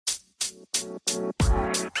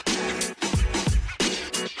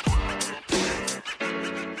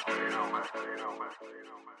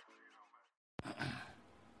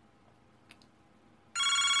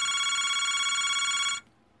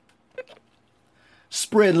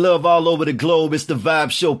Spread love all over the globe. It's the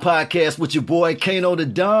Vibe Show podcast with your boy Kano the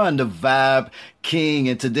Don, the Vibe King.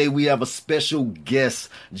 And today we have a special guest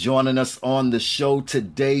joining us on the show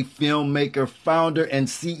today. Filmmaker, founder, and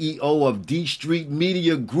CEO of D Street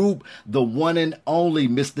Media Group, the one and only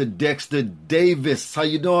Mr. Dexter Davis. How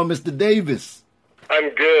you doing, Mr. Davis? I'm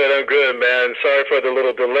good, man. Sorry for the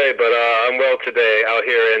little delay, but I'm well today out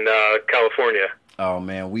here in California. Oh,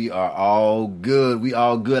 man, we are all good. We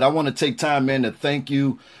all good. I want to take time, man, to thank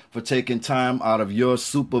you for taking time out of your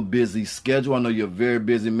super busy schedule. I know you're a very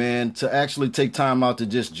busy man, to actually take time out to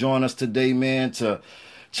just join us today, man, to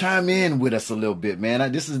chime in with us a little bit,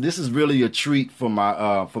 man. This is really a treat for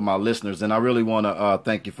my listeners, and I really want to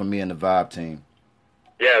thank you from me and the Vibe team.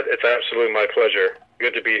 Yeah, it's absolutely my pleasure.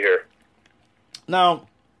 Good to be here. Now,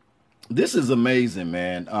 this is amazing,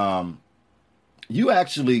 man. You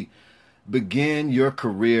actually began your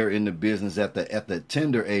career in the business at the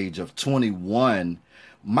tender age of 21.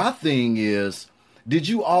 My thing is, did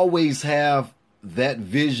you always have that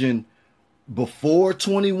vision before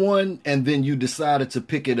 21 and then you decided to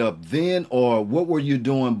pick it up then, or what were you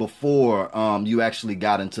doing before you actually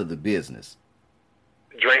got into the business?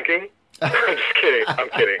 Drinking? I'm just kidding. I'm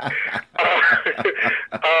kidding.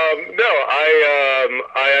 No,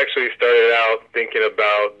 I actually started out thinking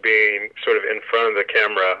about being sort of in front of the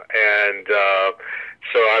camera, and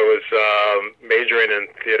so I was majoring in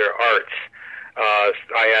theater arts.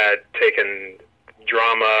 I had taken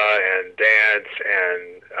drama and dance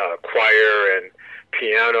and choir and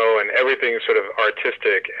piano and everything sort of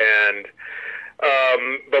artistic, and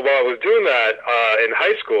but while I was doing that in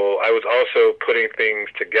high school, I was also putting things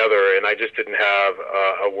together, and I just didn't have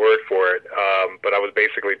a word for it, but I was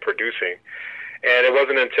basically producing. And it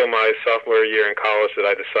wasn't until my sophomore year in college that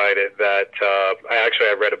I decided that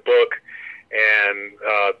I read a book and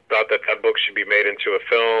thought that book should be made into a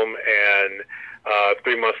film. And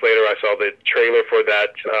 3 months later, I saw the trailer for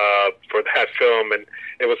that film, and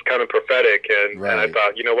it was kind of prophetic. And, right. And I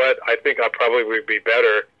thought, you know what? I think I probably would be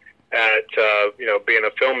better at being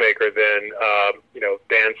a filmmaker than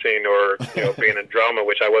dancing or being in drama,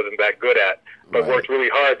 which I wasn't that good at, but right. Worked really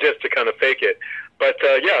hard just to kind of fake it. But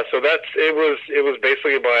so it was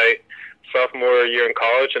basically my sophomore year in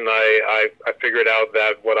college, and I figured out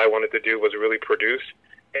that what I wanted to do was really produce.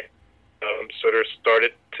 Sort of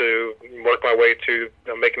started to work my way to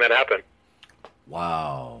making that happen.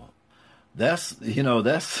 Wow, that's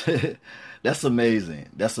that's amazing.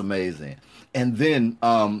 That's amazing. And then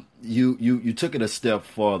you took it a step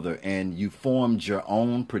further and you formed your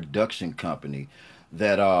own production company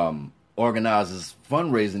that organizes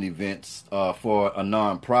fundraising events for a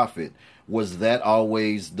nonprofit. Was that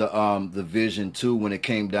always the vision too when it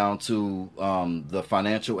came down to the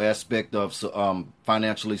financial aspect of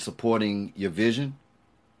financially supporting your vision?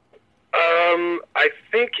 I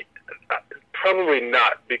think probably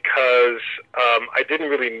not, because I didn't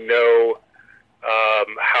really know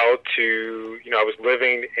how to, I was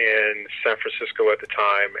living in San Francisco at the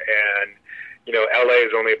time, and, LA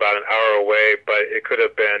is only about an hour away, but it could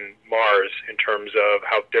have been Mars in terms of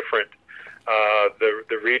how different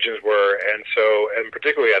the regions were. And so, and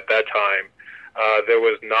particularly at that time, there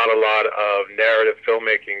was not a lot of narrative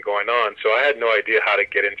filmmaking going on. So I had no idea how to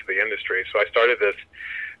get into the industry. So I started this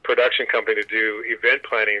production company to do event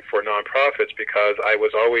planning for nonprofits, because I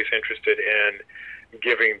was always interested in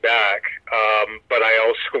giving back, but I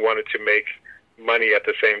also wanted to make money at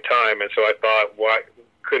the same time. And so I thought, why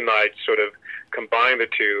couldn't I sort of combine the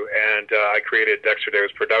two? And I created Dexter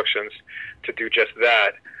Davis Productions to do just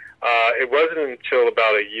that. It wasn't until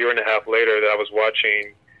about a year and a half later that I was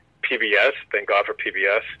watching PBS, thank God for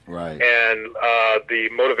PBS, right? And the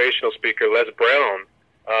motivational speaker, Les Brown,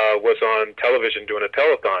 was on television doing a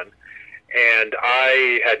telethon. And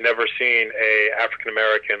I had never seen a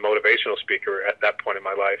African-American motivational speaker at that point in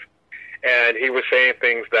my life. And he was saying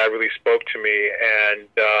things that really spoke to me.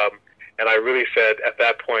 And I really said at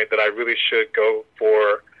that point that I really should go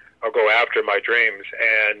after my dreams.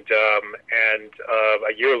 And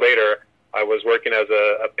a year later, I was working as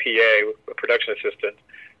a PA, a production assistant,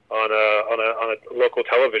 on a local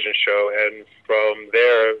television show. And from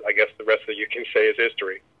there, I guess the rest of it you can say is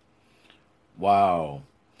history. Wow.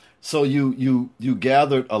 So you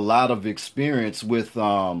gathered a lot of experience with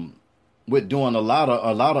doing a lot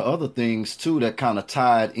of other things too that kind of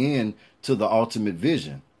tied in to the ultimate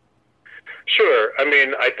vision. Sure. I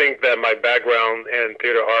mean, I think that my background in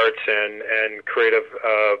theater arts and creative,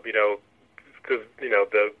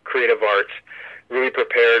 the creative arts really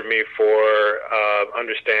prepared me for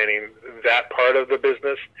understanding that part of the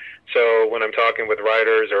business. So when I'm talking with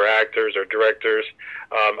writers or actors or directors,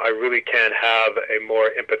 I really can have a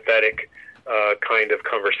more empathetic kind of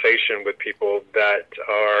conversation with people that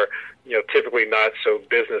are, typically not so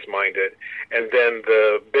business minded. And then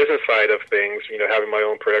the business side of things, having my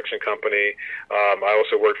own production company, I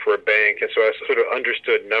also worked for a bank, and so I sort of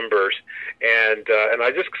understood numbers, and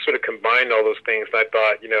I just sort of combined all those things. And I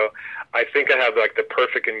thought, I think I have like the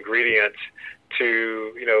perfect ingredients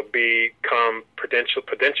to, become potentially,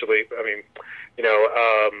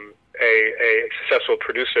 a successful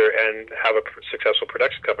producer and have a successful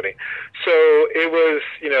production company. So it was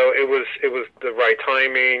the right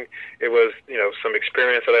timing. It was, some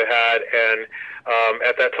experience that I had. And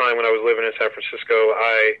at that time when I was living in San Francisco,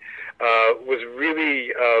 I was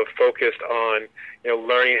really focused on,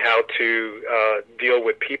 learning how to deal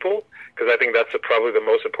with people, because I think that's probably the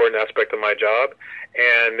most important aspect of my job.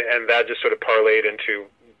 And that just sort of parlayed into,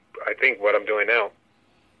 I think, what I'm doing now.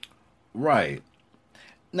 Right.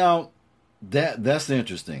 Now, that's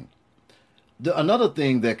interesting. Another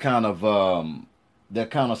thing that kind of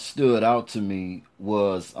stood out to me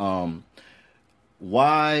was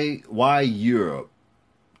why Europe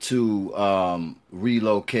to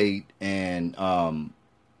relocate and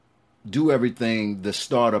do everything, the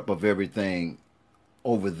startup of everything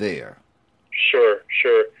over there. Sure.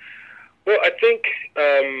 Well, I think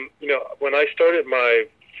when I started my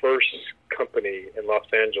first company in Los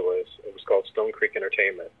Angeles, it was called Stone Creek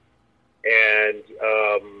Entertainment, and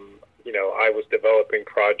I was developing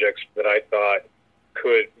projects that I thought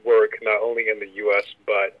could work not only in the U.S.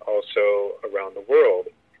 but also around the world.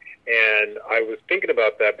 And I was thinking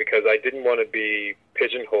about that because I didn't want to be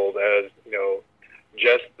pigeonholed as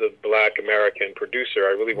just the Black American producer.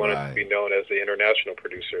 I really wanted to be known as the international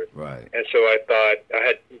producer. Right. And so I thought, I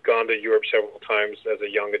had gone to Europe several times as a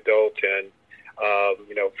young adult, and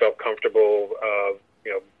felt comfortable,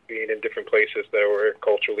 being in different places that were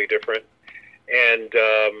culturally different, and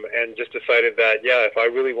just decided that, if I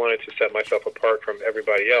really wanted to set myself apart from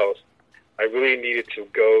everybody else, I really needed to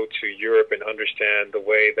go to Europe and understand the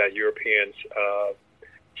way that Europeans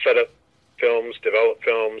set up films, develop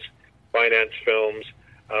films, finance films,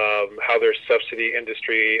 how their subsidies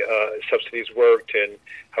worked, and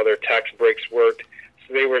how their tax breaks worked.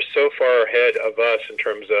 So they were so far ahead of us in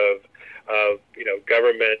terms of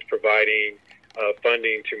government providing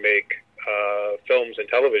funding to make films and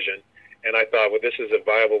television. And I thought, well, this is a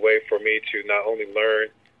viable way for me to not only learn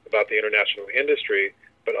about the international industry,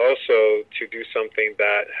 but also to do something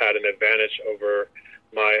that had an advantage over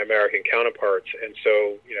my American counterparts. And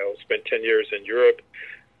so, spent 10 years in Europe,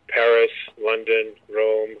 Paris, London,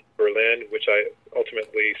 Rome, Berlin, which I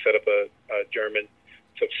ultimately set up a German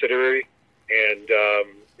subsidiary. And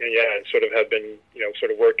sort of have been,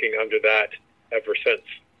 sort of working under that ever since.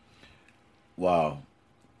 Wow.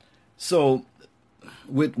 So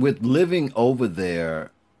with living over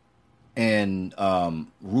there and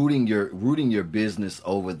rooting your business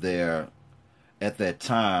over there at that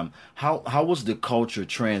time, how was the culture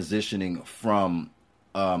transitioning from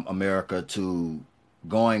America to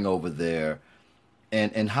going over there,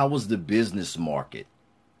 and how was the business market?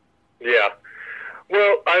 Yeah.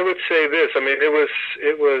 Well, I would say this. I mean, it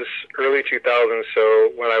was early 2000s,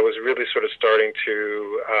 so when I was really sort of starting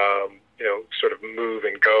to, sort of move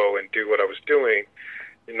and go and do what I was doing,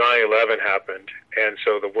 9/11 happened, and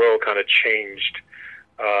so the world kind of changed,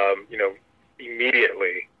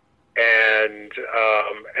 immediately, and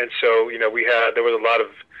so there was a lot of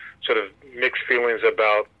sort of mixed feelings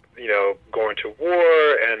about going to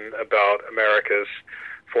war and about America's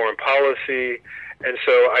foreign policy. And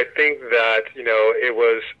so I think that, it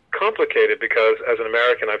was complicated because as an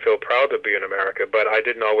American, I feel proud to be in America, but I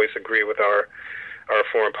didn't always agree with our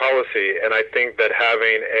foreign policy. And I think that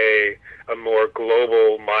having a more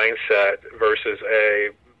global mindset versus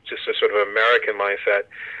just a sort of American mindset,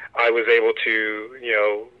 I was able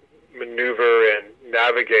to, maneuver and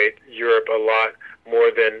navigate Europe a lot more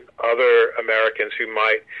than other Americans who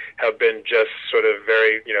might have been just sort of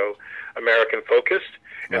very, American focused.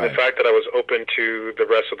 And the fact that I was open to the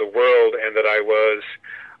rest of the world, and that I was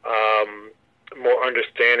more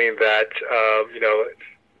understanding that,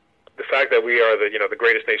 the fact that we are the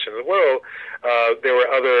greatest nation in the world, there were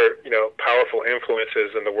other, powerful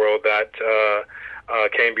influences in the world that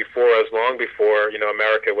came before us, long before,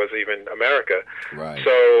 America was even America. Right.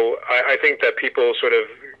 So I think that people sort of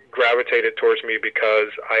gravitated towards me because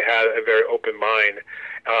I had a very open mind.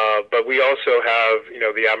 But we also have,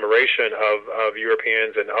 the admiration of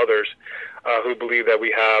Europeans and others who believe that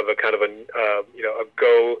we have a kind of a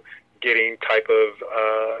go getting type of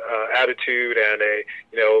attitude and a,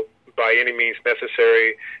 you know, by any means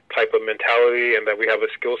necessary type of mentality, and that we have a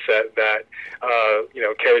skill set that, you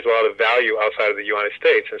know, carries a lot of value outside of the United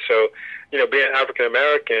States. And so, you know, being African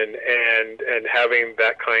American and having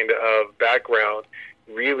that kind of background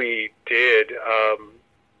really did,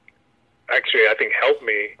 actually, I think, help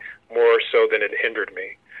me more so than it hindered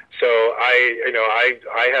me. So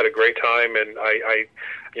I had a great time, and I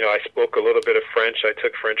spoke a little bit of French. I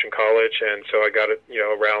took French in college, and so I got it, you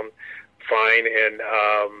know, around fine and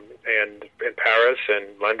in Paris and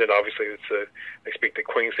London. Obviously, I speak the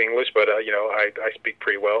Queen's English, but you know, I speak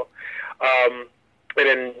pretty well. And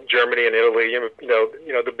in Germany and Italy, you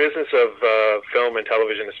know, the business of film and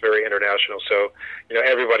television is very international. So, you know,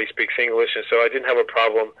 everybody speaks English, and so I didn't have a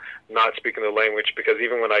problem not speaking the language, because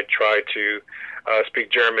even when I tried to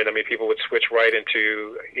speak German, I mean, people would switch right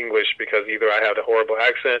into English because either I had a horrible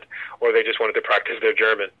accent or they just wanted to practice their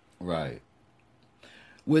German. Right.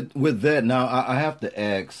 With that, now I have to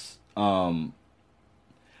ask,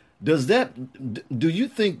 do you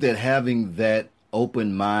think that having that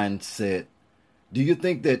open mindset, do you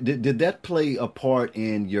think that did that play a part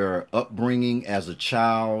in your upbringing as a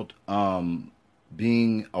child,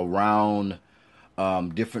 being around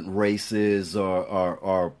different races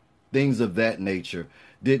or things of that nature?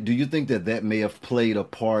 Do you think that may have played a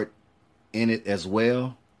part in it as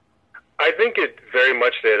well? I think it very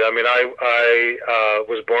much did. I mean, I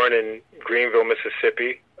was born in Greenville,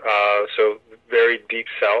 Mississippi, so very deep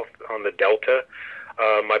south on the Delta.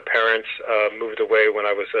 My parents moved away when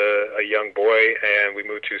I was a young boy, and we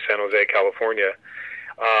moved to San Jose, California.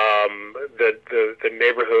 The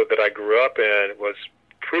neighborhood that I grew up in was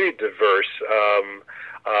pretty diverse.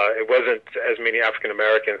 It wasn't as many African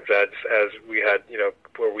Americans as we had, you know,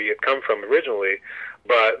 where we had come from originally,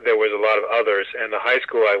 but there was a lot of others. And the high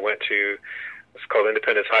school I went to was called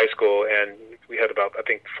Independence High School, and we had about, I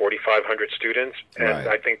think, 4,500 students, and right.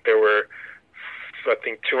 I think there were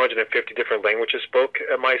 250 different languages spoke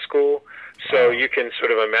at my school. So you can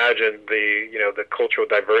sort of imagine the, you know, the cultural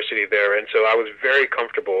diversity there. And so I was very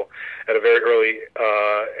comfortable at a very early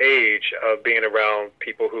age of being around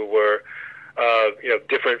people who were, you know,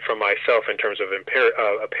 different from myself in terms of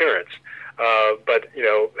appearance. But, you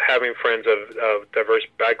know, having friends of diverse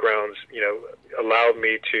backgrounds, you know, allowed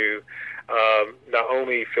me to not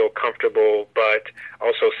only feel comfortable, but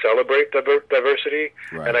also celebrate diversity.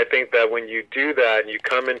 Right. And I think that when you do that and you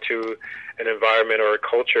come into an environment or a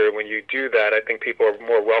culture, when you do that, I think people are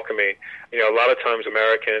more welcoming. You know, a lot of times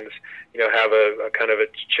Americans, you know, have a kind of a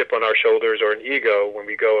chip on our shoulders or an ego when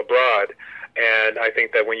we go abroad. And I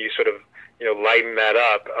think that when you sort of, you know, lighten that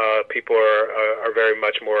up, people are very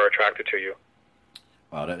much more attracted to you.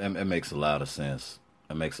 Wow, that makes a lot of sense.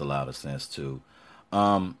 That makes a lot of sense too.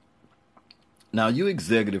 Now, you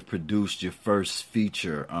executive produced your first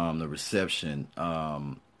feature, The Reception,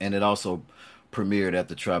 and it also premiered at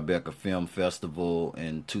the Tribeca Film Festival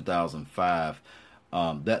in 2005.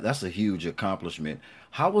 That's a huge accomplishment.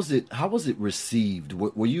 How was it received?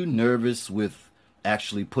 Were you nervous with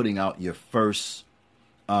actually putting out your first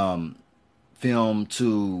film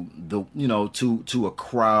to the, you know, to a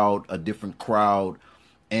crowd, a different crowd,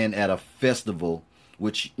 and at a festival,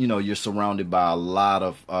 which, you know, you're surrounded by a lot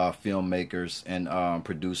of filmmakers and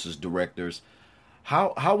producers, directors.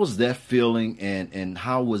 How was that feeling, and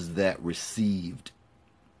how was that received?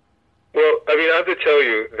 Well, I mean, I have to tell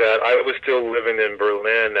you that I was still living in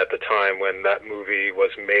Berlin at the time when that movie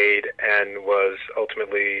was made and was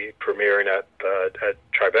ultimately premiering at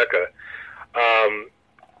Tribeca.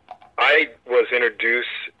 I was introduced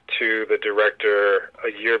to the director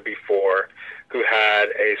a year before, who had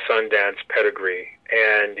a Sundance pedigree,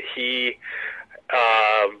 and he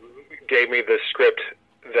gave me the script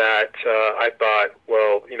that I thought,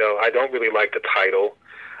 well, you know, I don't really like the title.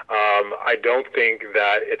 I don't think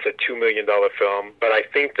that it's a $2 million film, but I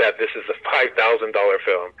think that this is a $5,000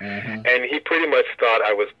 film. Mm-hmm. And he pretty much thought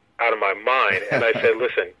I was out of my mind. And I said,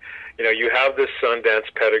 listen, you know, you have this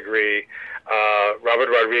Sundance pedigree. Robert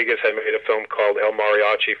Rodriguez had made a film called El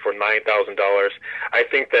Mariachi for $9,000. I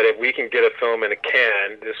think that if we can get a film in a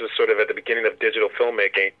can, this was sort of at the beginning of digital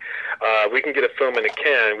filmmaking, we can get a film in a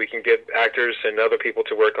can, we can get actors and other people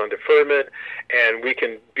to work on deferment, and we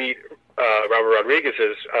can beat Robert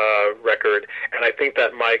Rodriguez's record, and I think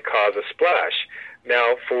that might cause a splash.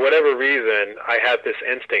 Now, for whatever reason, I had this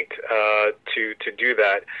instinct to do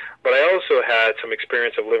that, but I also had some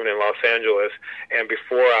experience of living in Los Angeles, and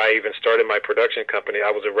before I even started my production company,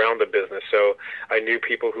 I was around the business, so I knew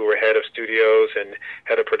people who were head of studios and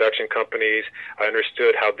head of production companies. I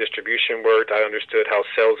understood how distribution worked. I understood how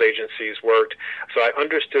sales agencies worked. So I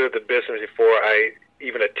understood the business before I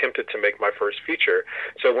even attempted to make my first feature.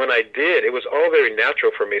 So when I did, it was all very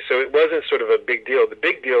natural for me. So it wasn't sort of a big deal. The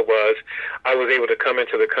big deal was I was able to come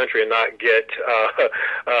into the country and not get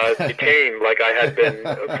detained like I had been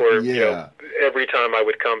for every time I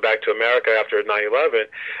would come back to America after 9/11.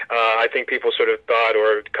 I think people sort of thought,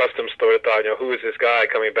 or customs sort of thought, who is this guy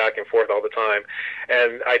coming back and forth all the time?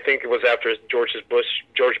 And I think it was after George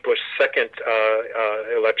Bush's second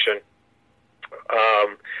election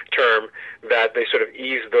term that they sort of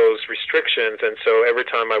eased those restrictions, and so every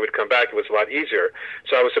time I would come back, it was a lot easier.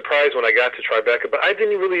 So I was surprised when I got to Tribeca, but I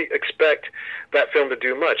didn't really expect that film to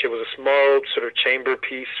do much. It was a small sort of chamber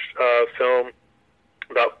piece film,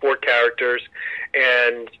 about 4 characters,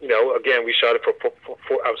 and again, we shot it for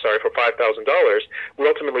 $5,000. We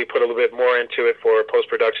ultimately put a little bit more into it for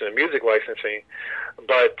post-production and music licensing,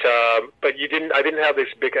 but I didn't have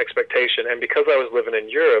this big expectation, and because I was living in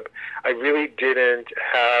Europe, I really didn't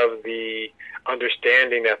have the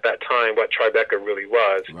understanding at that time what Tribeca really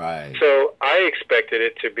was. Right. So I expected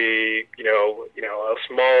it to be, a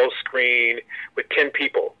small screen with 10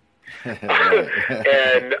 people.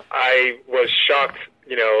 And I was shocked,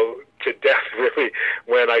 to death really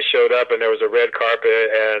when I showed up and there was a red carpet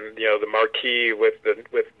and the marquee with the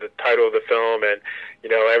title of the film, and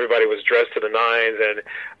everybody was dressed to the nines, and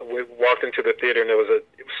we walked into the theater and it was a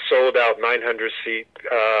sold out 900 seat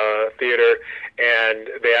theater, and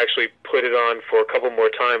they actually put it on for a couple more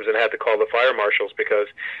times and had to call the fire marshals because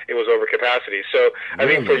it was over capacity. So I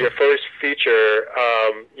think for your first feature,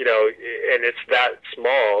 and it's that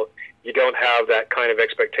small, you don't have that kind of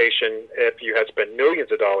expectation if you had spent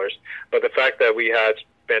millions of dollars. But the fact that we had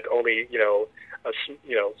spent only, a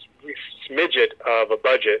smidget of a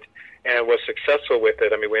budget and was successful with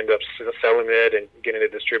it. I mean, we ended up selling it and getting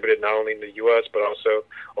it distributed not only in the U.S. but also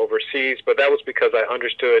overseas. But that was because I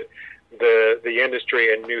understood the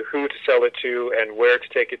industry and knew who to sell it to and where to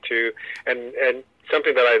take it to. And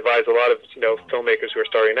something that I advise a lot of filmmakers who are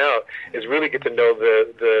starting out is really get to know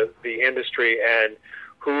the industry and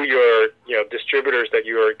who your distributors that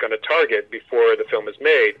you are going to target before the film is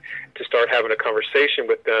made, to start having a conversation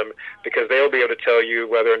with them, because they'll be able to tell you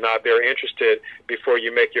whether or not they're interested before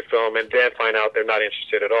you make your film, and then find out they're not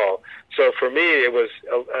interested at all. So for me, it was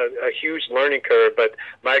a huge learning curve, but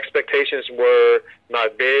my expectations were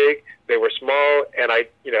not big. They were small, and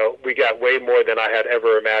we got way more than I had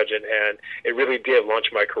ever imagined, and it really did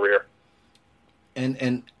launch my career.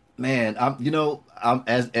 And man, I'm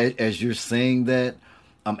as you're saying that,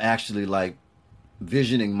 I'm actually like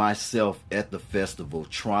visioning myself at the festival,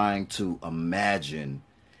 trying to imagine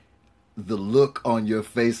the look on your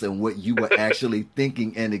face and what you were actually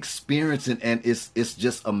thinking and experiencing, and it's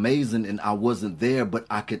just amazing. And I wasn't there, but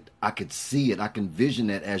I could see it. I can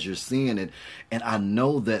vision it as you're seeing it, and I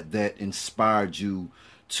know that inspired you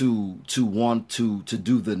to want to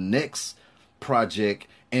do the next project,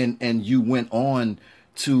 and you went on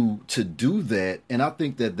to do that, and I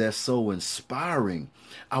think that's so inspiring.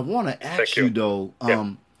 I want to ask you though,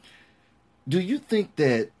 do you think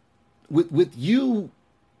that with you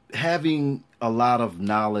having a lot of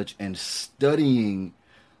knowledge and studying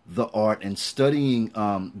the art and studying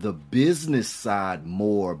the business side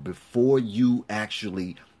more before you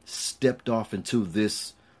actually stepped off into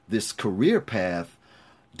this career path,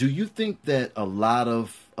 do you think that a lot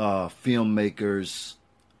of filmmakers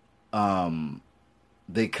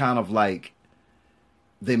they kind of like,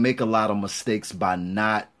 they make a lot of mistakes by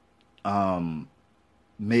not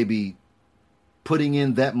maybe putting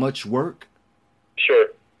in that much work? Sure.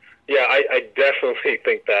 Yeah, I definitely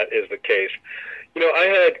think that is the case. I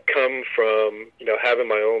had come from, having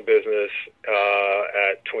my own business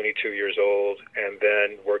at 22 years old, and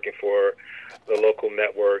then working for the local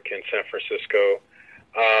network in San Francisco.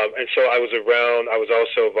 And so I was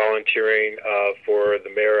also volunteering for the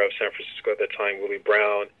mayor of San Francisco at the time, Willie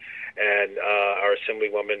Brown, and our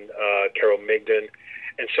Assemblywoman, Carol Migden.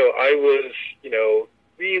 And so I was,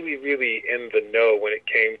 really, really in the know when it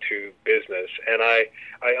came to business. And I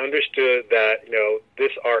understood that,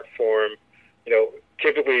 this art form,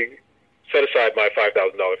 typically, set aside my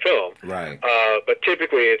 $5,000 film. Right. But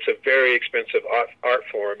typically it's a very expensive art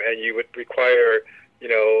form, and you would require,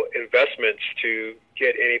 investments to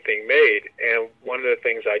get anything made. And one of the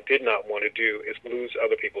things I did not want to do is lose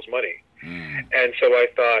other people's money. And so I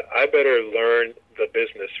thought, I better learn the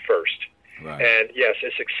business first. Right. And yes,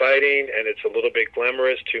 it's exciting and it's a little bit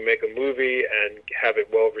glamorous to make a movie and have it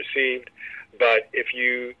well received. But if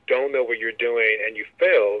you don't know what you're doing and you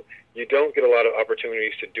fail, you don't get a lot of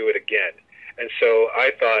opportunities to do it again. And so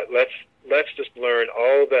I thought, let's let's just learn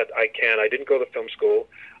all that I can. I didn't go to film school.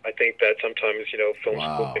 I think that sometimes, film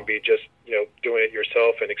school can be just, doing it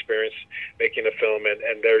yourself and experience making a film, and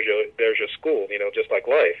there's your school, just like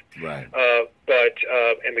life. Right. But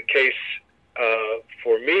in the case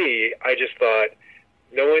for me, I just thought,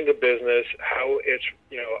 knowing the business, how it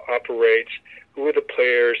operates, who are the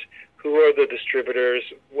players, who are the distributors,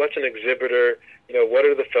 what's an exhibitor, what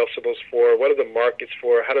are the festivals for, what are the markets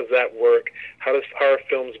for, how does that work, how are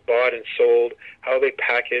films bought and sold, how are they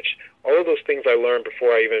packaged, all of those things I learned before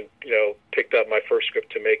I even picked up my first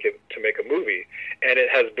script to make a movie, and it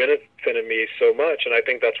has benefited me so much, and I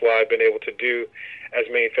think that's why I've been able to do as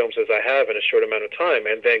many films as I have in a short amount of time,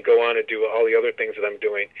 and then go on and do all the other things that I'm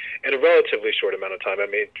doing in a relatively short amount of time. I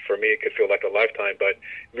mean, for me, it could feel like a lifetime, but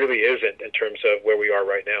really isn't in terms of where we are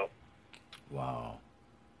right now. Wow.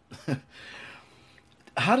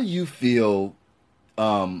 How do you feel?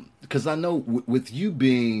 Because I know with you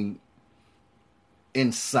being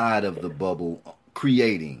inside of the bubble,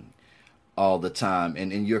 creating all the time,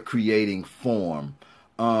 and in your creating form,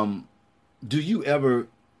 do you ever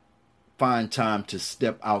find time to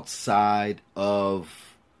step outside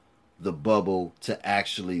of the bubble to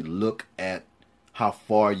actually look at how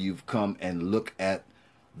far you've come and look at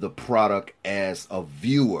the product as a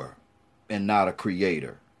viewer and not a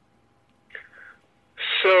creator?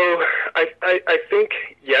 So I think,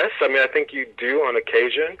 yes. I mean, I think you do on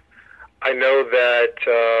occasion. I know that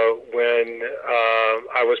when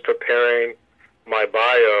I was preparing my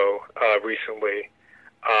bio recently,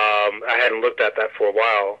 I hadn't looked at that for a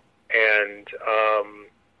while, and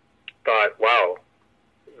thought, wow,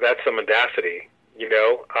 that's some audacity.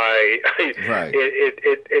 Right.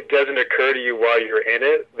 It doesn't occur to you while you're in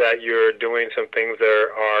it that you're doing some things that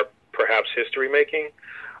are perhaps history making.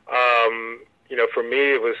 For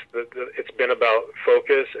me, it's been about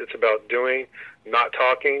focus. It's about doing, not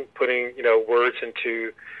talking, putting words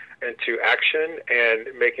into action and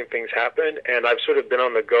making things happen. And I've sort of been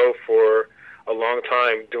on the go for a long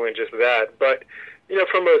time doing just that. But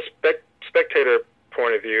from a spectator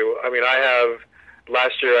point of view, I mean,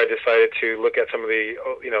 last year I decided to look at some of the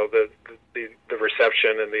the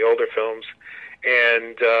reception in the older films,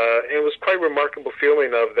 and it was quite a remarkable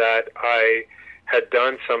feeling of that I had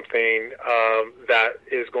done something that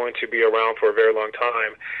is going to be around for a very long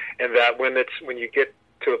time, and that when you get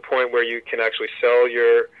to the point where you can actually sell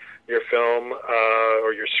your film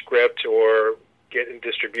or your script or get in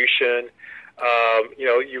distribution,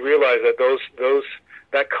 you realize that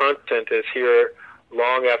that content is here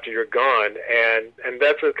long after you're gone, and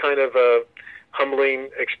that's a kind of a humbling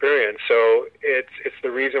experience. So it's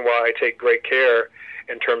the reason why I take great care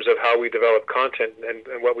in terms of how we develop content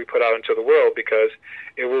and what we put out into the world, because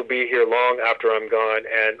it will be here long after I'm gone,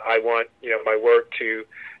 and I want my work to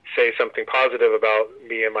say something positive about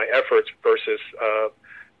me and my efforts versus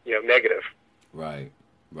negative. Right.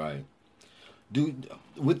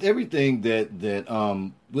 With everything that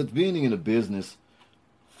with being in a business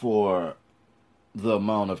for the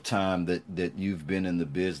amount of time that you've been in the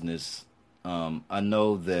business, I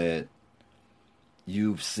know that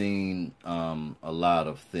you've seen a lot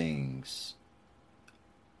of things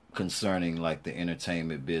concerning like the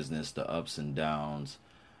entertainment business, the ups and downs.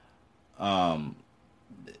 How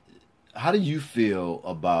do you feel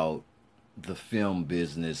about the film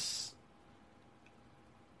business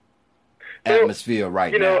atmosphere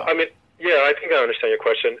right now? I mean, yeah, I think I understand your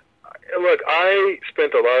question. Look, I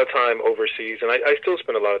spent a lot of time overseas, and I still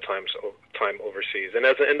spend a lot of time overseas. And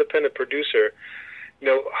as an independent producer,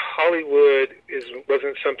 Hollywood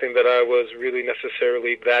wasn't something that I was really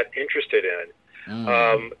necessarily that interested in.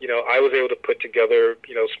 I was able to put together,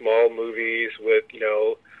 small movies with,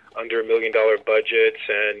 under $1 million budgets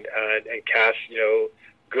and cast,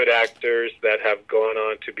 good actors that have gone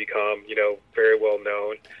on to become, very well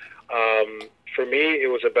known. For me, it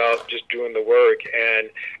was about just doing the work and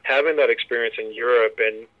having that experience in Europe,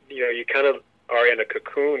 and you kind of are in a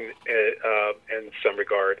cocoon in some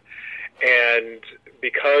regard. And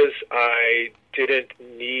because I didn't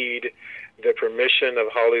need the permission of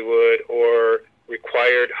Hollywood or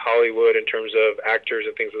required Hollywood in terms of actors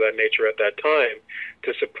and things of that nature at that time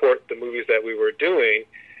to support the movies that we were doing,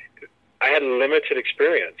 I had limited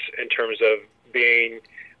experience in terms of being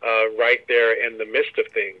right there in the midst of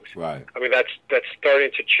things. Right. I mean, that's starting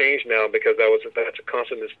to change now, because that's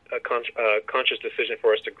a conscious decision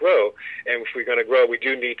for us to grow. And if we're going to grow, we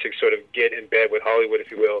do need to sort of get in bed with Hollywood, if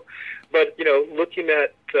you will. But looking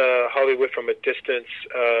at Hollywood from a distance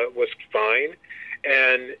was fine.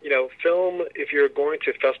 And film, if you're going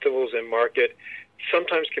to festivals and market,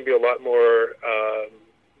 sometimes can be a lot more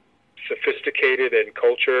sophisticated and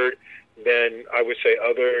cultured than I would say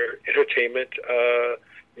other entertainment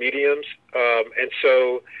mediums. And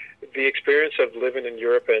so the experience of living in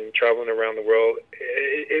Europe and traveling around the world,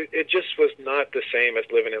 it just was not the same as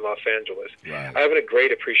living in Los Angeles. Right. I have a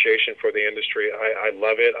great appreciation for the industry. I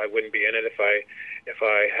love it. I wouldn't be in it if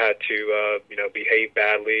I had to behave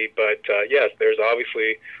badly. But yes, there's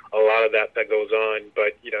obviously a lot of that goes on.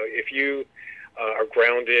 But if you are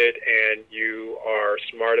grounded and you are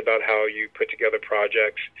smart about how you put together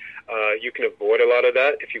projects, you can avoid a lot of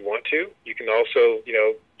that if you want to. You can also,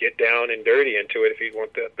 get down and dirty into it if you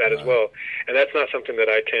want that right. as well. And that's not something that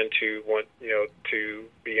I tend to want, to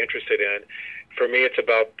be interested in. For me, it's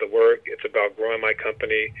about the work. It's about growing my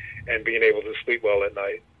company and being able to sleep well at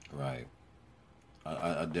night. Right.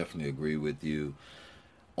 I definitely agree with you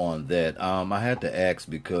on that. I had to ask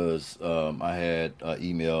because I had an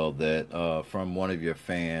email that from one of your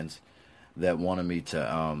fans that wanted me to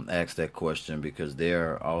ask that question because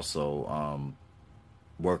they're also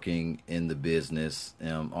working in the business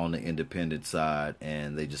on the independent side,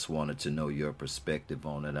 and they just wanted to know your perspective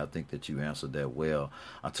on it. I think that you answered that well.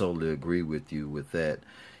 I totally agree with you with that.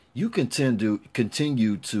 You continue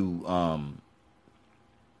to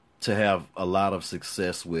have a lot of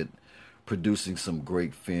success with producing some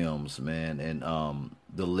great films, man, and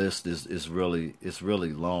the list is really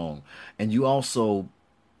long. And you also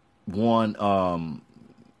won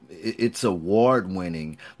it's award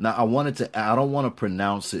winning. Now I don't want to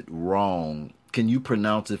pronounce it wrong. Can you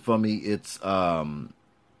pronounce it for me? It's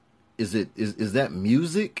is that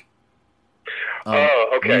music?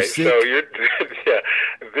 Okay. Music? So you're yeah.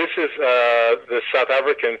 This is the South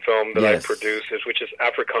African film that Yes. I produced, which is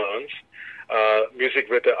Afrikaans, music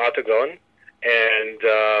with the Atagon, and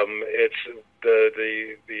it's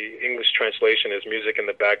the English translation is music in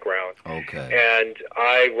the background. Okay. And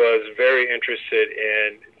I was very interested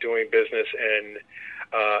in doing business in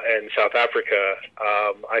South Africa.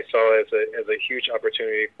 I saw it as a huge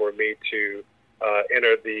opportunity for me to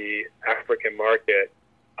enter the African market,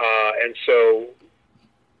 and so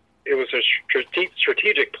it was a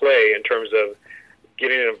strategic play in terms of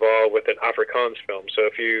getting involved with an Afrikaans film. So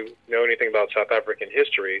if you know anything about South African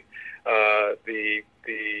history, the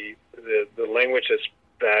language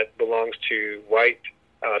that belongs to white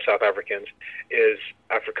South Africans is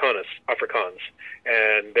Afrikaans,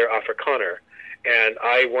 and they're Afrikaner. And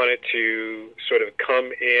I wanted to sort of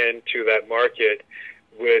come into that market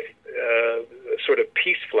with sort of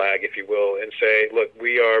peace flag, if you will, and say, look,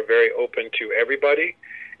 we are very open to everybody.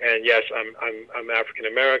 And yes, I'm African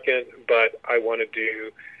American, but I want to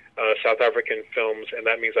do South African films, and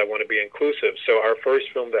that means I want to be inclusive. So our first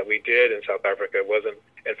film that we did in South Africa wasn't,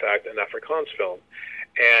 in fact, an Afrikaans film.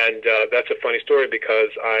 And that's a funny story because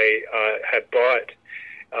I had bought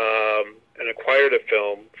and acquired a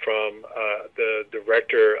film from the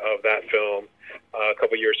director of that film a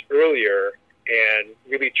couple years earlier, and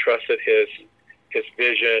really trusted his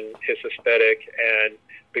vision, his aesthetic, and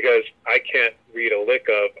because I can't read a lick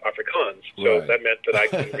of Afrikaans, so Right. that meant that I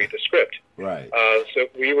couldn't read the script. Right. So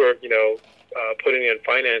we were, putting in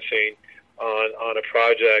financing on a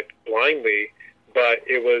project blindly, but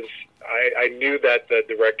it was I knew that the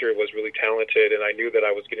director was really talented, and I knew that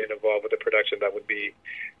I was getting involved with a production that would be,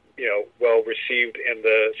 well received in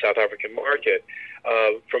the South African market.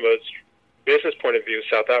 From a business point of view,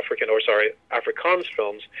 Afrikaans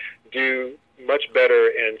films do much better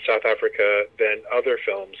in South Africa than other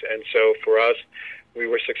films. And so for us, we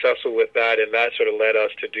were successful with that, and that sort of led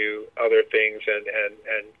us to do other things,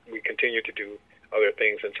 and we continue to do other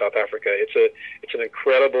things in South Africa. It's an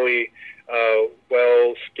incredibly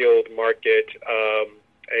well-skilled market.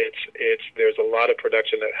 There's a lot of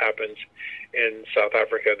production that happens in South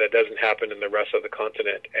Africa that doesn't happen in the rest of the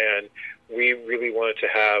continent, and we really wanted to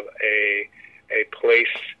have a place,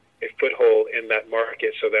 a foothold in that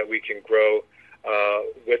market so that we can grow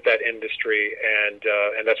with that industry, and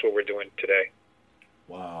that's what we're doing today.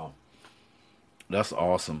 Wow. That's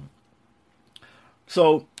awesome.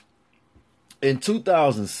 So, in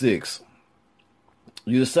 2006,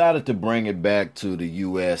 you decided to bring it back to the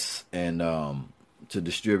U.S. and to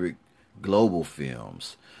distribute global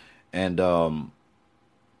films. And I'm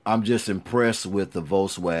just impressed with the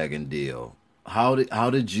Volkswagen deal. How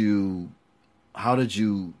did you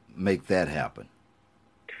make that happen?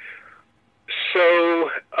 So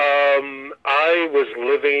I was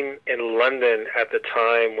living in London at the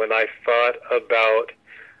time when I thought about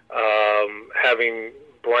having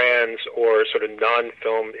brands or sort of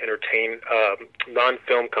non-film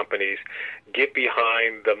companies get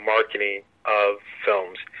behind the marketing of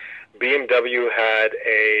films. BMW had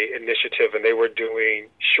a initiative, and they were doing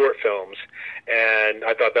short films, and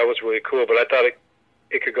I thought that was really cool. But I thought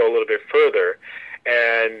it could go a little bit further.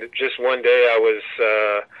 And just one day I was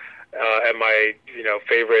at my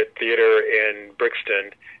favorite theater in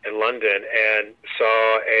Brixton in London and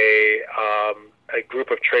saw a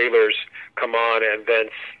group of trailers come on, and then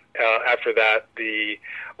after that the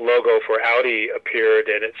logo for Audi appeared,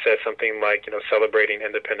 and it said something like celebrating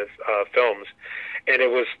independent films. And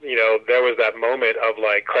it was there was that moment of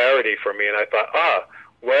like clarity for me, and I thought,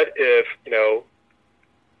 what if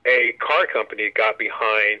a car company got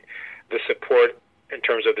behind the support in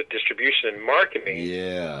terms of the distribution and marketing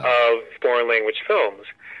of foreign language films.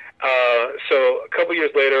 So a couple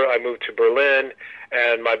years later, I moved to Berlin,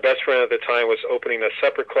 and my best friend at the time was opening a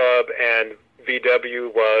supper club, and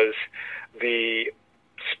VW was the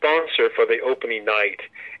sponsor for the opening night.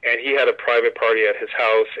 And he had a private party at his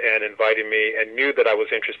house and invited me, and knew that I was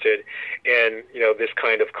interested in this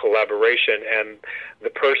kind of collaboration. And the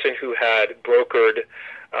person who had brokered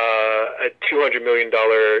a $200 million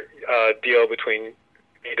deal between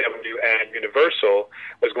VW and Universal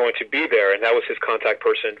was going to be there, and that was his contact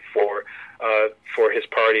person for his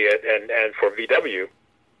party and for VW.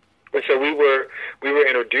 And so we were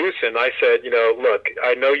introduced, and I said, look,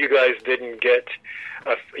 I know you guys didn't get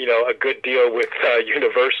a good deal with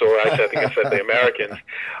Universal. I think I said the Americans,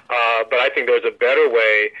 but I think there's a better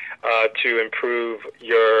way to improve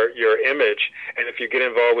your image. And if you get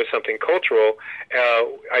involved with something cultural,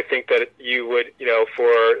 I think that you would,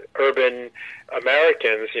 for urban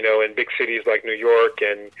Americans, in big cities like New York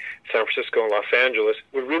and San Francisco and Los Angeles,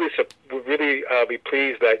 would really be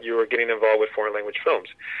pleased that you were getting involved with foreign language films.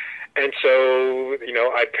 And so,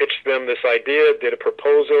 I pitched them this idea, did a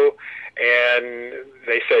proposal, and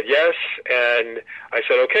they said yes. And I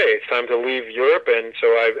said, okay, it's time to leave Europe. And so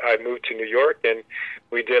I moved to New York, and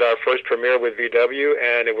we did our first premiere with VW,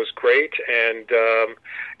 and it was great. And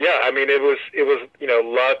it was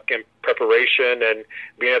luck and preparation and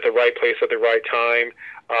being at the right place at the right time.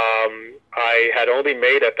 I had only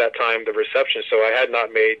made at that time The Reception, so I had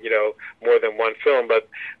not made, more than one film, but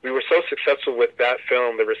we were so successful with that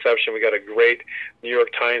film, The Reception. We got a great New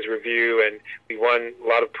York Times review, and we won a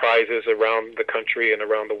lot of prizes around the country and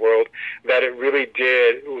around the world, that it really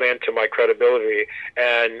did lend to my credibility.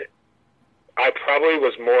 And I probably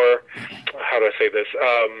was more, how do I say this,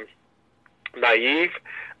 naive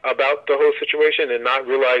about the whole situation, and not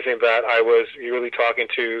realizing that I was really talking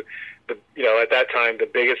to at that time, the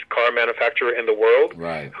biggest car manufacturer in the world,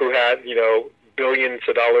 right, who had, billions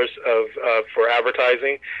of dollars for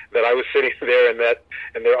advertising, that I was sitting there in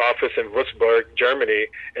their office in Würzburg, Germany,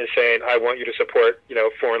 and saying, I want you to support,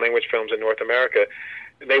 foreign language films in North America.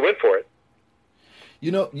 And they went for it.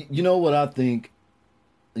 You know what I think,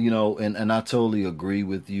 and I totally agree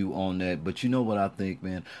with you on that, but you know what I think,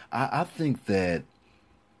 man? I think that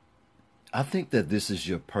this is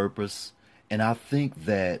your purpose, and I think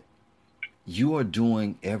that you are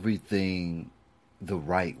doing everything the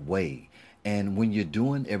right way. And when you're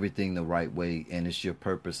doing everything the right way, and it's your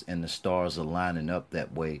purpose, and the stars are lining up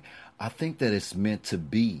that way, I think that it's meant to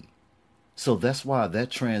be. So that's why that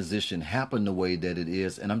transition happened the way that it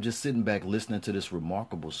is. And I'm just sitting back listening to this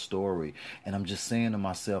remarkable story, and I'm just saying to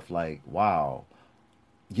myself, like, wow,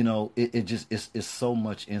 it's so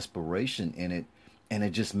much inspiration in it. And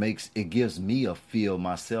it gives me a feel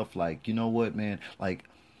myself, like, you know what, man, like,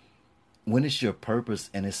 when it's your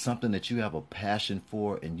purpose and it's something that you have a passion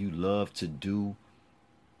for and you love to do,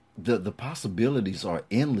 the possibilities are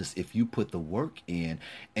endless if you put the work in.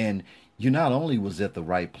 And you not only was at the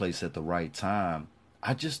right place at the right time,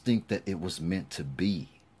 I just think that it was meant to be.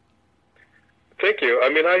 Thank you. I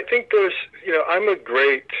mean, I think there's, I'm a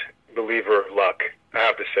great believer of luck, I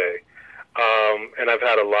have to say. And I've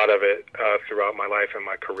had a lot of it throughout my life and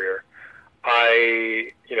my career.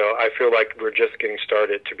 I feel like we're just getting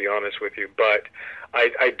started, to be honest with you, but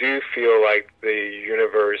I do feel like the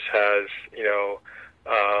universe has,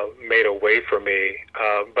 made a way for me.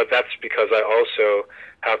 But that's because I also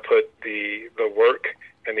have put the work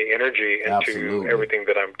and the energy into Absolutely. Everything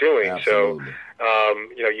that I'm doing. Absolutely.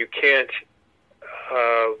 So, you can't,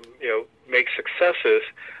 make successes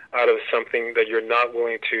out of something that you're not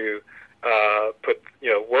willing to put,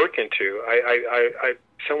 work into.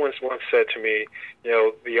 Someone once said to me,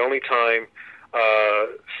 the only time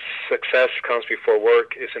success comes before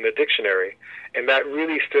work is in the dictionary. And that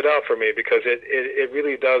really stood out for me, because it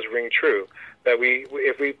really does ring true, that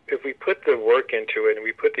if we put the work into it and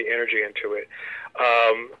we put the energy into it,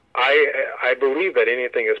 I believe that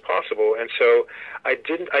anything is possible. And so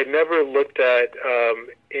I never looked at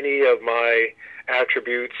any of my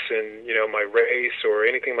attributes and my race or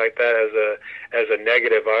anything like that as a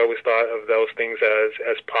negative. I always thought of those things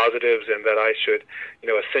as positives, and that I should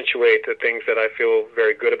accentuate the things that I feel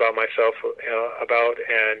very good about myself about,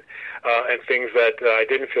 and things that I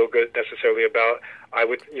didn't feel good necessarily about, I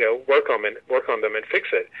would work on them and fix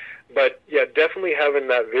it. But yeah, definitely having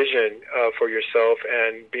that vision for yourself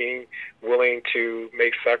and being willing to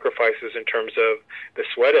make sacrifices in terms of the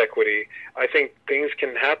sweat equity, I think things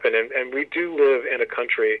can happen. And we do live in a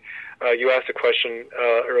country. You asked a question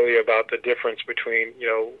earlier about the difference between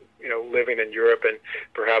living in Europe and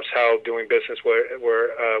perhaps how doing business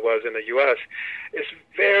was in the U.S. It's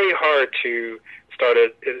very hard to start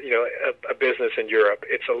a business in Europe.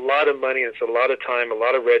 It's a lot of money, it's a lot of time, a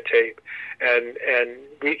lot of red tape, and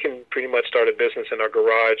we can pretty much start a business in our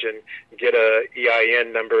garage and get a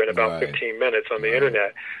EIN number in about 15 minutes on the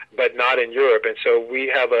internet, but not in Europe. And so we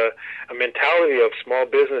have a mentality of small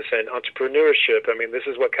business and entrepreneurship. I mean, this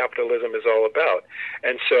is what capitalism is all about.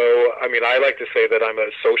 And so, I mean, I like to say that I'm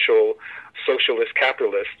a socialist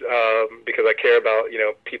capitalist because I care about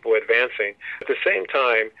people advancing. At the same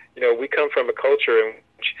time, we come from a culture in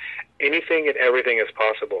which anything and everything is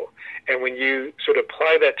possible. And when you sort of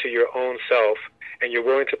apply that to your own self and you're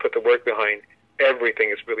willing to put the work behind, everything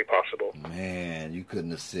is really possible. Man, you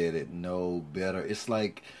couldn't have said it no better. It's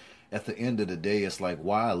like, at the end of the day, it's like,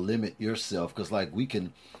 why limit yourself? Because like we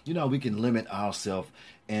can limit ourselves.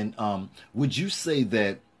 And would you say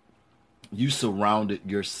that you surrounded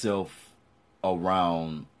yourself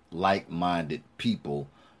around like-minded people?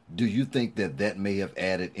 Do you think that may have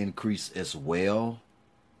added increase as well?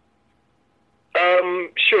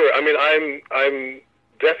 Sure. I mean, I'm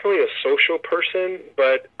definitely a social person,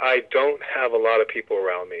 but I don't have a lot of people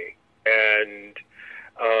around me, and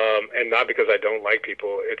not because I don't like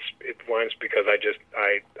people. It's because I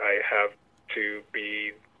have to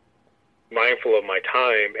be mindful of my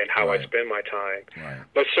time and how I spend my time. Right.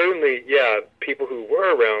 But certainly, yeah, people who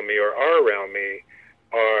were around me or are around me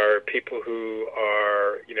are people who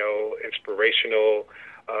are, inspirational,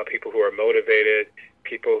 people who are motivated,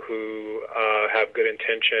 people who have good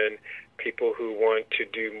intention, people who want to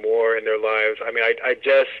do more in their lives. I mean, I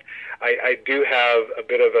do have a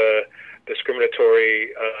bit of a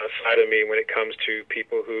discriminatory side of me when it comes to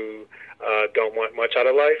people who don't want much out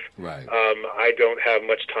of life. Right. I don't have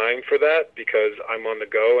much time for that because I'm on the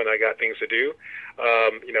go and I got things to do.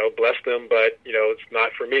 Bless them, but it's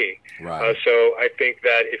not for me. Right. So I think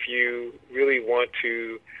that if you really want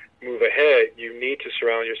to move ahead, you need to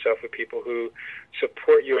surround yourself with people who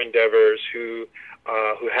support your endeavors, who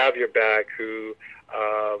have your back, who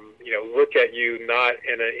look at you not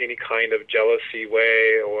in any kind of jealousy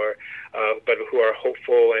way, or but who are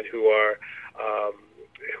hopeful and who are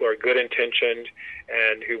good intentioned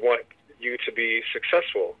and who want you to be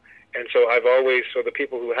successful. And so the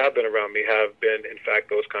people who have been around me have been, in fact,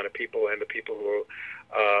 those kind of people, and the people who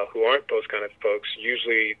aren't those kind of folks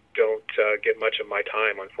usually don't get much of my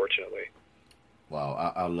time, unfortunately.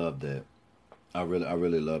 Wow, I love that. I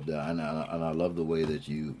really love that, and I love the way that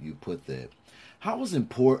you put that. How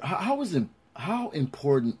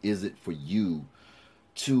important is it for you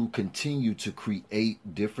to continue to create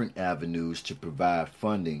different avenues to provide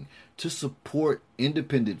funding to support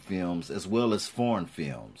independent films as well as foreign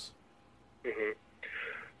films? Mm-hmm.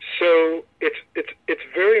 So it's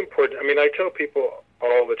very important. I mean, I tell people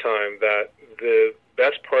all the time that the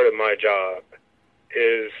best part of my job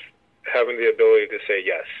is having the ability to say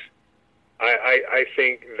yes. I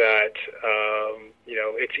think that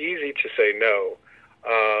it's easy to say no,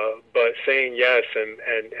 but saying yes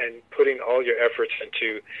and putting all your efforts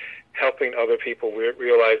into helping other people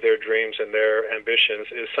realize their dreams and their ambitions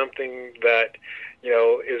is something that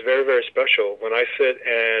is very, very special. When I sit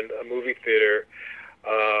in a movie theater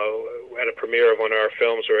at a premiere of one of our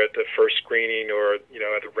films, or at the first screening, or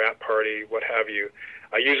at a wrap party, what have you,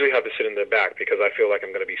 I usually have to sit in the back because I feel like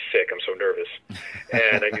I'm going to be sick. I'm so nervous,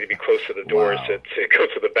 and I need to be close to the doors to go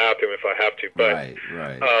to the bathroom if I have to. But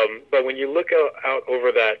but when you look out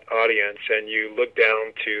over that audience and you look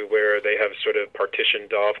down to where they have sort of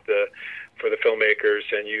partitioned off for the filmmakers,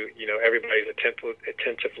 and everybody's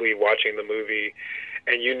attentively watching the movie,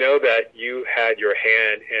 and you know that you had your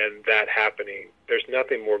hand in that happening, there's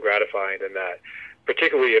nothing more gratifying than that.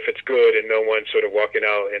 Particularly if it's good and no one's sort of walking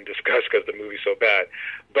out in disgust because the movie's so bad.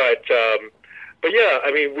 But But yeah,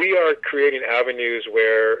 I mean, we are creating avenues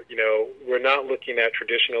where, you know, we're not looking at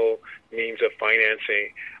traditional means of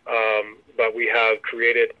financing, but we have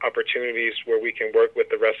created opportunities where we can work with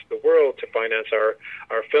the rest of the world to finance our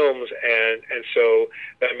films, and so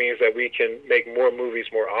that means that we can make more movies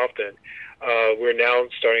more often. We're now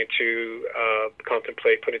starting to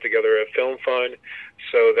contemplate putting together a film fund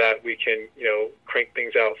so that we can, you know, crank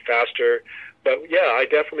things out faster. But yeah, I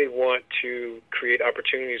definitely want to create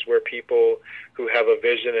opportunities where people who have a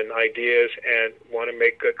vision and ideas and want to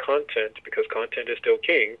make good content, because content is still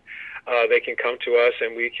king, they can come to us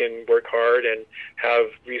and we can work hard and have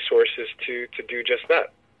resources to do just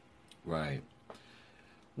that. Right.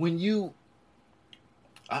 When you,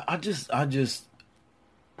 I just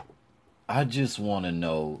want to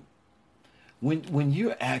know when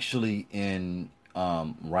you're actually in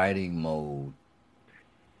writing mode,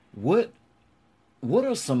 what what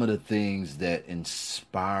are some of the things that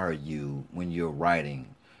inspire you when you're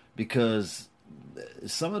writing? Because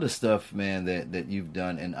some of the stuff, man, that you've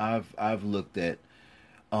done, and I've looked at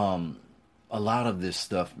um, a lot of this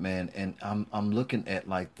stuff, man, and I'm looking at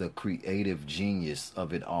like the creative genius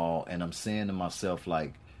of it all, and I'm saying to myself,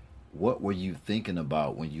 like, what were you thinking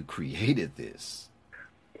about when you created this?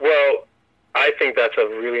 Well, I think that's a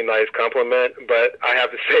really nice compliment, but I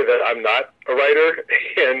have to say that I'm not a writer,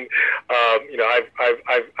 and you know,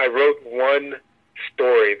 I wrote one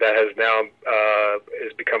story that has now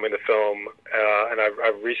is becoming a film, and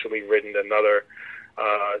I've recently written another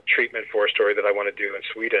treatment for a story that I want to do in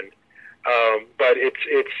Sweden. But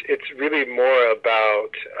it's really more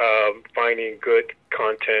about finding good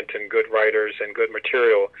content and good writers and good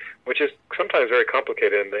material, which is sometimes very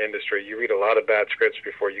complicated in the industry. You read a lot of bad scripts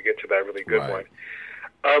before you get to that really good Right.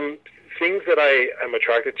 one. Things that I am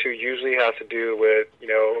attracted to usually have to do with, you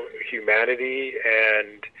know, humanity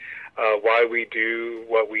and why we do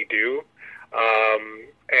what we do.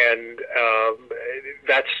 And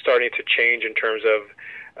that's starting to change in terms of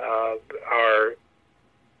our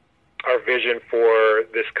vision for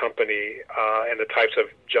this company and the types of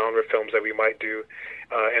genre films that we might do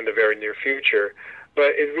in the very near future.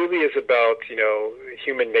 But it really is about, you know,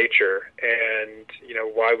 human nature and, you know,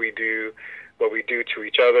 why we do what we do to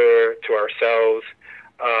each other, to ourselves,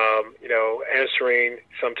 you know, answering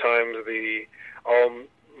sometimes the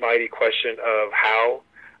almighty question of how,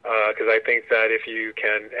 because I think that if you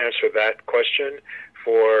can answer that question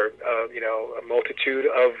for, you know, a multitude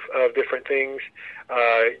of different things,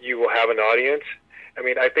 you will have an audience. I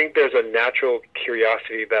mean, I think there's a natural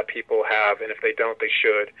curiosity that people have, and if they don't, they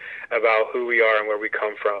should, about who we are and where we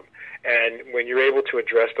come from. And when you're able to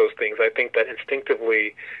address those things, I think that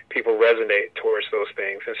instinctively people resonate towards those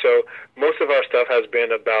things. And so most of our stuff has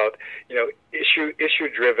been about, you know,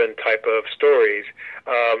 issue-driven type of stories,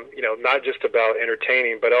 you know, not just about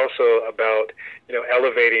entertaining, but also about, you know,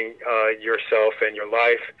 elevating yourself and your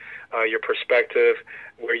life, your perspective,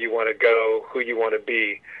 where you want to go, who you want to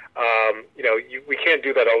be. You know, we can't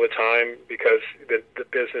do that all the time because the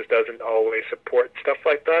business doesn't always support stuff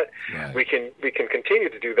like that. Right. We can continue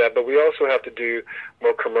to do that, but we also have to do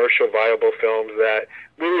more commercial viable films that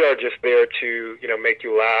really are just there to, you know, make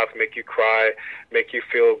you laugh, make you cry, make you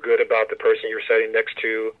feel good about the person you're sitting next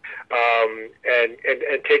to,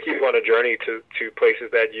 and take you on a journey to places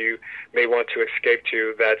that you may want to escape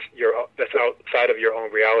to that's outside of your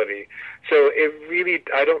own reality. So it really,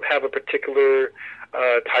 I don't have a particular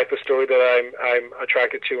type of story that I'm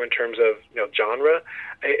attracted to in terms of, you know, genre.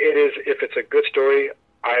 It is, if it's a good story,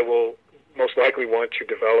 I will most likely want to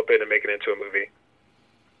develop it and make it into a movie.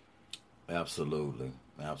 Absolutely,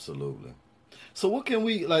 absolutely. So what can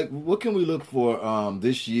we look for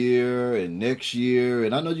this year and next year?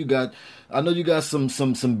 And I know you got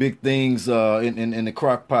some big things in the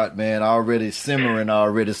crock pot, man, already simmering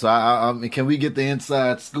already. So I mean, can we get the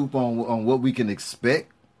inside scoop on what we can expect?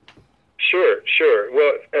 Sure.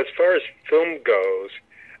 Well, as far as film goes,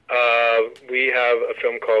 we have a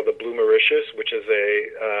film called The Blue Mauritius, which is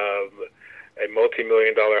a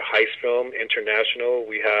multi-million-dollar heist film, international.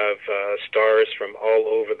 We have stars from all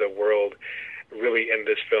over the world really in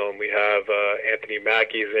this film. We have Anthony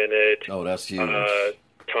Mackie's in it. Oh, that's huge.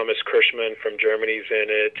 Thomas Kirschman from Germany's in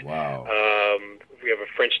it. Wow. We have a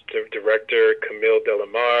French director, Camille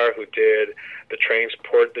Delamare, who did the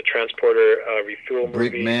Transporter Refuel movie.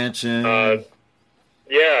 Brick Mansion.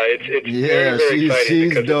 Yeah, it's very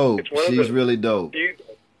exciting. She's dope. She's the, really dope.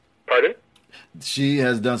 Pardon? She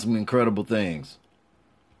has done some incredible things.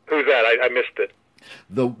 Who's that? I missed it.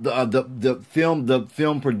 The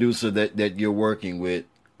film producer that you're working with,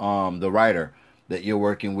 the writer that you're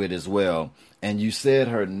working with as well, and you said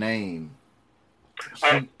her name.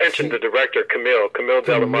 I mentioned the director, Camille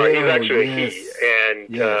Delamar. He's actually yes, a he, and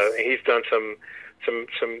yes. he's done some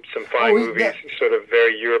fine movies, sort of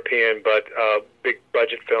very European, but big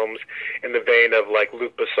budget films in the vein of like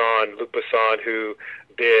Luc Besson, who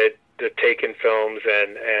did the Taken films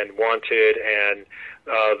and Wanted and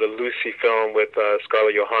the Lucy film with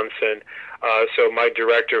Scarlett Johansson. So my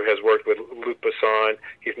director has worked with Luc Besson.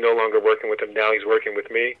 He's no longer working with him now. He's working with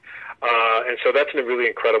me. And so that's a really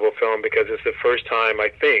incredible film because it's the first time, I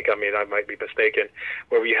think, I mean, I might be mistaken,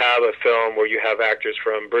 where we have a film where you have actors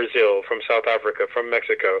from Brazil, from South Africa, from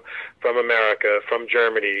Mexico, from America, from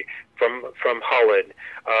Germany, from Holland,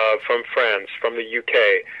 from France, from the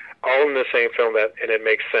UK, all in the same film, and it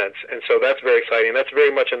makes sense. And so that's very exciting. That's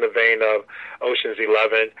very much in the vein of Ocean's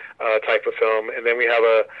 11 type of film. And then we have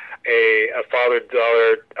a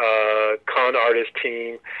father-daughter con artist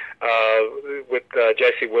team with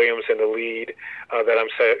Jesse Williams in the lead that I'm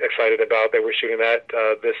so excited about. That we're shooting that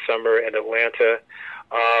this summer in Atlanta.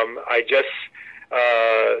 I just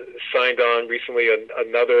signed on recently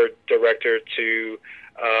another director to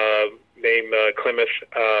name Clemens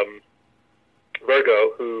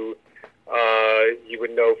Virgo, who you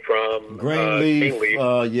would know from Greenleaf.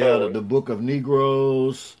 The Book of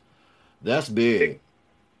Negroes. That's big.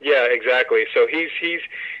 Yeah, exactly. So he's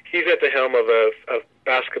at the helm of a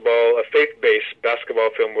faith-based basketball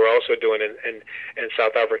film we're also doing in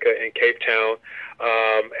South Africa, in Cape Town,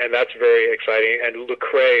 and that's very exciting. And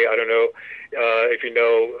Lecrae, I don't know if you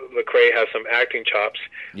know, Lecrae has some acting chops.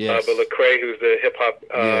 Yes. But Lecrae, who's the hip hop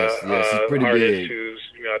he's pretty artist, big. who's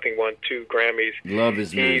I think won 2 Grammys. Love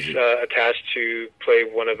his music. He's attached to play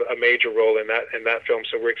a major role in that film.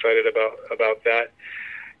 So we're excited about that.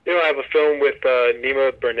 You know, I have a film with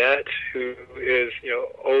Nima Burnett, who is,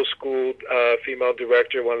 old school female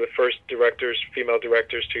director, one of the first female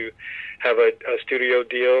directors to have a studio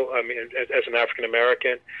deal. I mean, as an African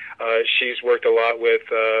American, she's worked a lot with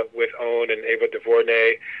Own and Ava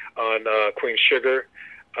DuVernay on Queen Sugar.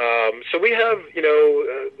 So we have,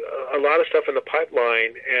 a lot of stuff in the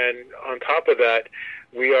pipeline, and on top of that,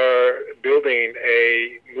 we are building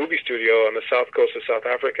a movie studio on the south coast of South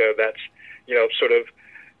Africa. That's, sort of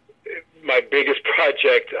my biggest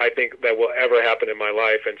project I think that will ever happen in my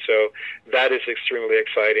life, and so that is extremely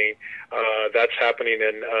exciting. That's happening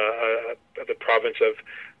in the province of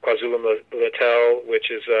KwaZulu-Natal, which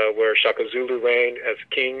is where Shaka Zulu reigned as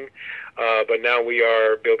king. But now we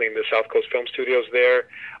are building the South Coast Film Studios there,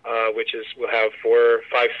 we'll have 4 or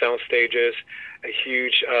 5 sound stages, a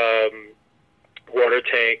huge water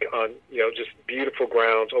tank on just beautiful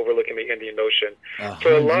grounds overlooking the Indian Ocean.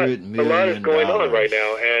 So a lot is going on right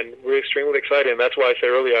now, and we're extremely excited. And that's why I said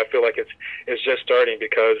earlier I feel like it's just starting,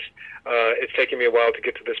 because it's taken me a while to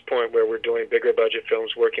get to this point where we're doing bigger budget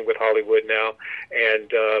films, working with Hollywood now, and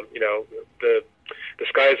the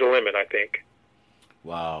sky is the limit, I think.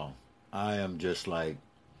 Wow, I am just like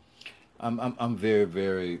I'm very,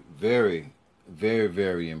 very, very, very,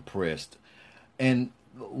 very impressed. And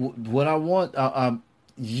what I want,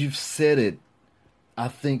 you've said it, I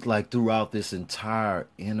think, like throughout this entire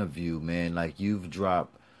interview, man, like you've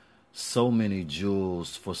dropped so many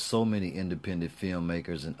jewels for so many independent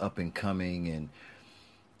filmmakers and up and coming. And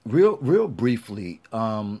real briefly,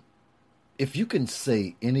 if you can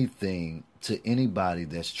say anything to anybody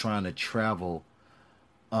that's trying to travel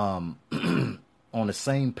on the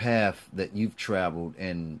same path that you've traveled,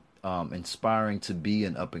 and inspiring to be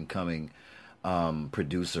an up and coming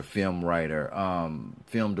producer, film writer,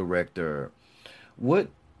 film director, what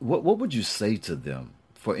would you say to them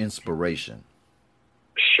for inspiration?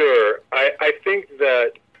 Sure. I think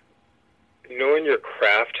that knowing your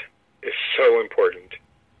craft is so important.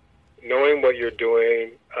 Knowing what you're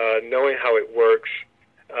doing, knowing how it works,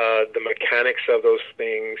 the mechanics of those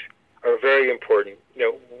things are very important.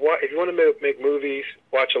 If you want to make movies,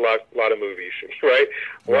 watch a lot of movies, right?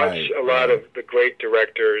 Watch a lot of the great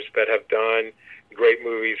directors that have done great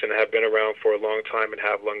movies and have been around for a long time and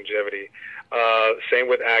have longevity. Same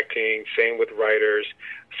with acting, same with writers,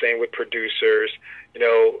 same with producers.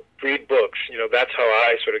 Read books. That's how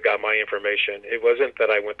I sort of got my information. It wasn't that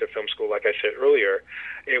I went to film school, like I said earlier.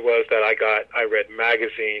 It was that I read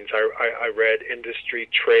magazines, I read industry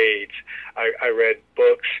trades, I read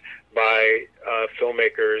books by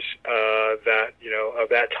filmmakers that of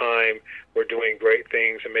that time were doing great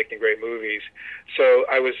things and making great movies. So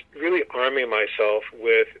I was really arming myself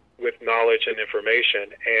with knowledge and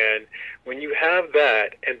information. And when you have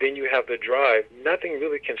that, and then you have the drive, nothing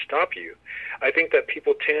really can stop you. I think that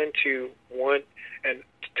people tend to want and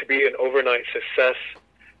to be an overnight success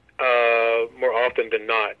more often than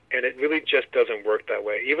not. And it really just doesn't work that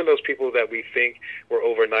way. Even those people that we think were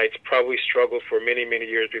overnights probably struggled for many, many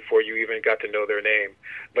years before you even got to know their name.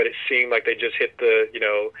 But it seemed like they just hit the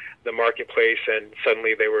marketplace and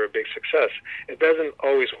suddenly they were a big success. It doesn't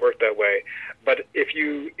always work that way. But if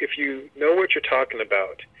you know what you're talking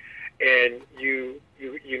about, and you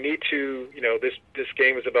need to, this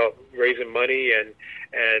game is about raising money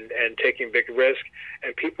and taking big risk,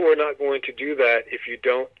 and people are not going to do that if you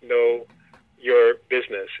don't know your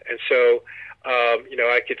business. And so,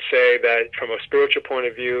 I could say that from a spiritual point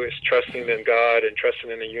of view, it's trusting in God and trusting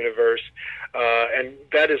in the universe, and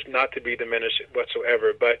that is not to be diminished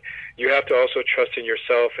whatsoever. But you have to also trust in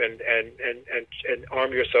yourself and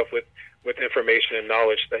arm yourself with information and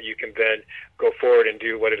knowledge that you can then go forward and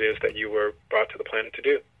do what it is that you were brought to the planet to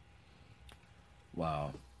do.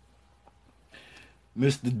 Wow.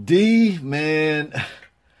 Mr. D, man,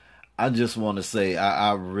 I just want to say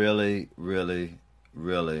I really, really,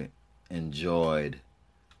 really enjoyed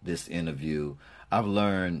this interview. I've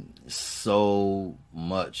learned so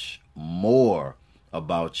much more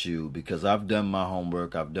about you because I've done my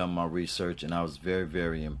homework, I've done my research, and I was very,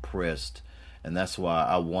 very impressed. And that's why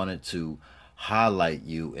I wanted to highlight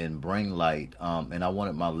you and bring light. And I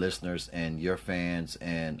wanted my listeners and your fans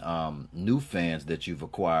and new fans that you've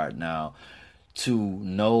acquired now to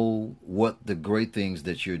know what the great things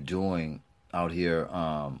that you're doing out here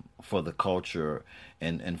for the culture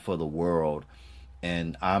and for the world.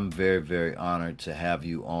 And I'm very, very honored to have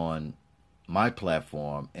you on my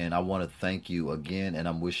platform. And I want to thank you again. And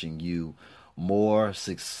I'm wishing you more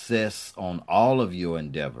success on all of your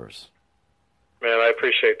endeavors. Man, I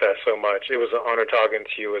appreciate that so much. It was an honor talking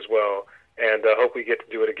to you as well. And I hope we get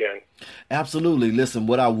to do it again. Absolutely. Listen,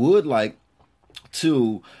 what I would like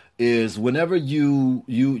to is whenever you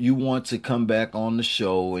want to come back on the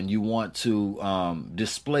show and you want to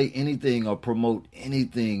display anything or promote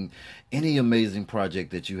anything, any amazing project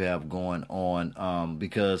that you have going on,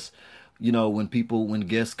 because when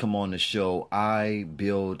guests come on the show, I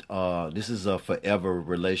build, this is a forever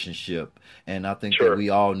relationship. And I think that we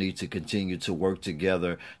all need to continue to work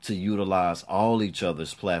together to utilize all each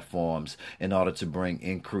other's platforms in order to bring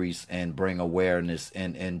increase and bring awareness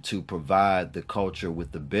and to provide the culture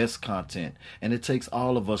with the best content. And it takes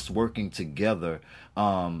all of us working together,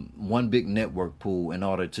 one big network pool in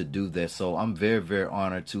order to do that. So I'm very, very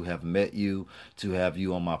honored to have met you, to have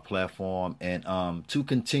you on my platform, and to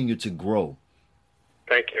continue to grow.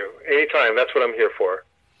 Thank you. Anytime. That's what I'm here for.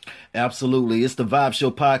 Absolutely. It's the Vibe Show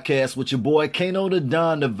podcast with your boy Kano the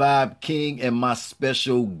Don, the Vibe King, and my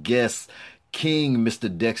special guest, King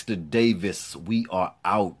Mr. Dexter Davis. We are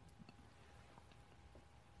out.